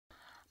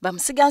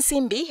Bamusiga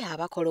nsimbi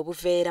abakola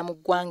obuveera mu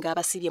gwanga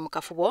abasibye mu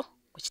kafubo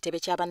ku kitebe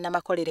kya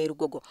bannamakolero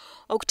erugogo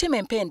okutema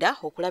empenda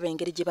okulaba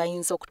engeri gye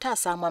bayinza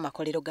okutaasaamu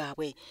amakolero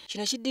gaabwe.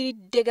 Kino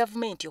kiddiridde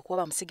gavumenti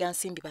okuwa bamusiga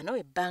nsimbi bano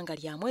ebbanga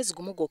lya mwezi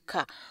gumu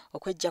gwokka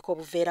okweggyako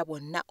obuveera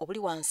bwonna obuli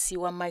wansi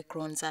wa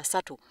microns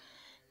 3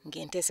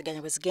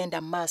 ng'enteeseganya bwe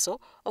zigenda mu maaso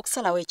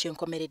okusalawo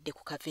ekyenkomeredde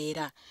ku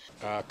kaveera.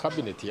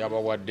 Kabineti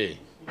yabawadde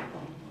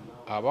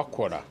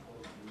abakola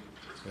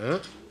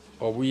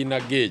obuyina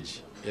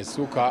geegi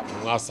essuuka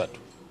mu 3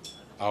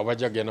 abo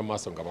bajja kugenda mu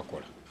maaso nga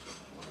bakola.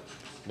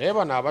 Naye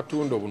bano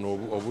abatunda buno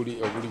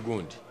obuli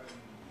gundi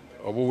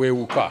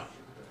obuweewuka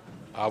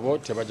abo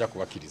tebajja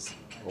kubakkiriza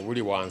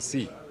obuli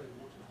wansi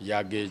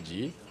ya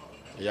geegi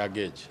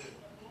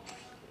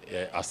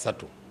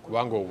 3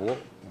 kubanga obwo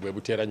bwe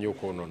buteera nnyo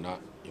okwonoona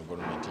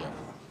environment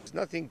yabwe. It's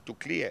nothing to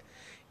clear.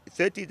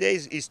 30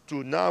 days is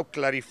to now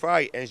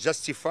clarify and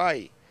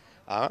justify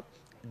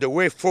the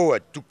way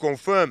forward, to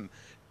confirm,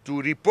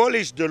 to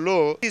repolish the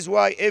law. This is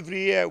why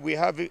every year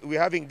we're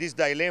having this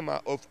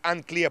dilemma of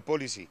unclear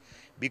policy,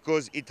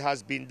 because it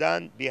has been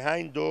done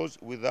behind doors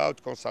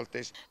without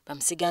consultation.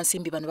 Bamusiga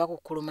nsimbi bano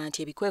bakukkuluma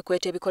nti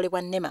ebikwekweto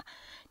ebikolebwa NEMA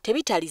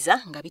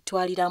tebitaliza nga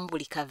bitwaliramu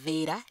buli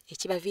kaveera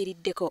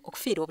ekibaviiriddeko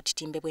okufiirwa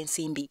obutitimbe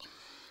bw'ensimbi.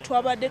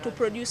 Twabadde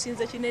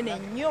tuproducinze kinene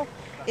nnyo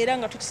era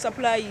nga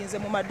tukisupplyinze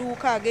mu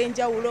maduuka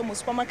ag'enjawulo, mu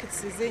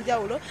supermarkets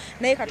ez'enjawulo,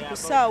 naye kati ku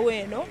ssaawa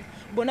eno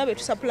bonna be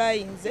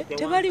tusupplyinze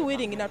tebali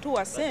willing na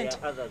tuwa sente.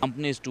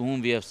 Companies to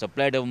whom we have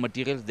supplied our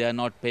materials, they are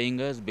not paying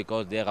us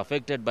because they are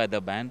affected by the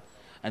ban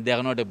and they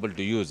are not able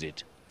to use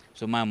it.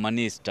 So my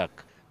money is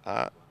stuck.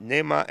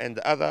 NEMA and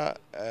other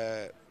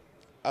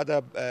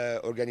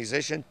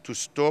organizations to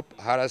stop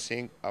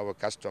harassing our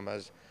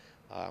customers,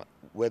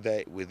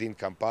 whether within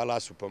Kampala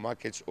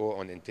supermarkets or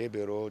on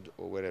Entebbe Road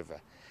or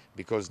wherever,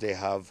 because they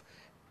have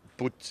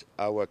put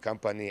our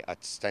company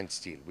at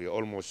standstill. We are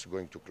almost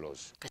going to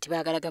close. Kati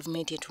baagala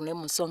gavumenti etunule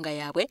mu nsonga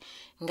yaabwe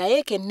nga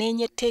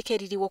yeekenneenye etteeka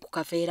eririwo ku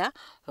kaveera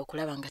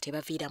okulaba nga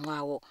tebaviiramu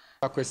awo.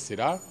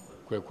 Kwessira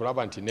kwe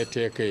kulaba nti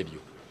n'etteeka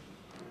eryo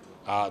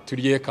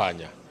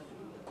tulyekaanya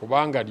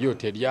kubanga lyo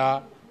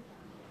terina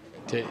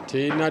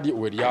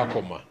we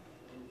lyakoma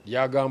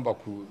lyagamba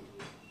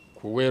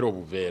kuweera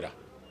obuveera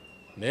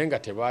naye nga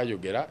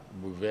tebaayogera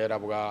buveera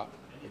bwa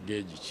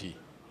geegi ki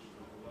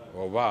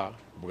oba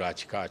bwa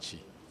kika ki.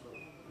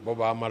 Bo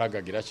baamala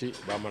gagira ki,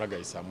 baamala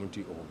gayisaamu nti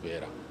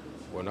obuveera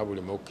bwonna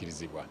bulimu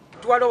okukkirizibwa.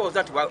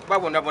 Twalowooza nti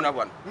babonabona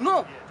wano.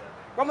 No,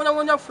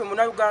 babonabonya ffe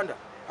Munnayuganda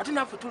ate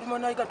naffe tuli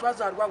Munnayuganda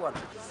twazaalibwa wano.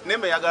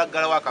 NEMA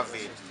yagalagalawo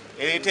akaveera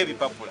ereeta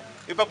ebipapula.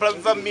 Ebipapula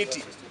biva mu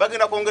miti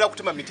bagenda kwongera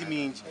kutema miti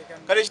mingi.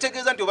 Kale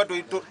ekitegeeza nti oba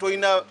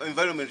tolina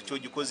environment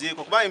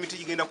kyogikozeeko kubanga emiti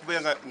gigenda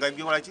kubeera nga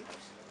bikola ki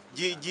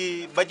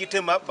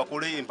bagitema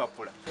bakole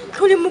empapula.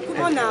 Tuli mu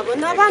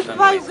kubonaabona abantu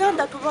ba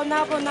Uganda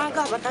tubonaabona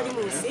nga abatali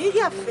mu nsi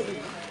yaffe.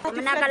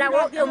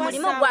 Omunagalawo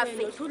omulimu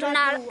gwaffe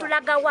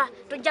tulagawa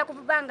tujja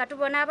kubanga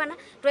tubonaabona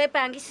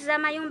twepangisiza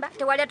amayumba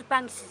tewali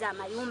atupangisiza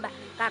amayumba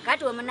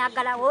kakati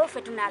omunagalawo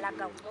ffe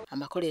tunalagawo.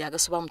 Amakolero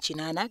agasoba mu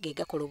 8 ge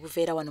gakola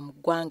obuveera wano mu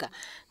ggwanga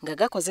nga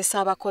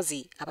gakozesa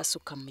abakozi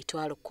abasukka mu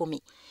 10,000.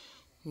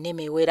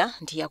 NEMA ewera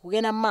nti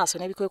yakugenda mu maaso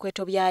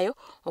n'ebikwekweto byayo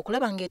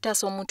okulaba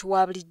ng'etaasa omuntu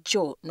wa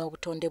bulijjo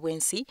n'obutonde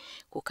bw'ensi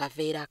ku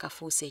kaveera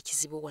akafuuse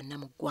ekizibu wonna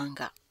mu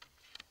ggwanga.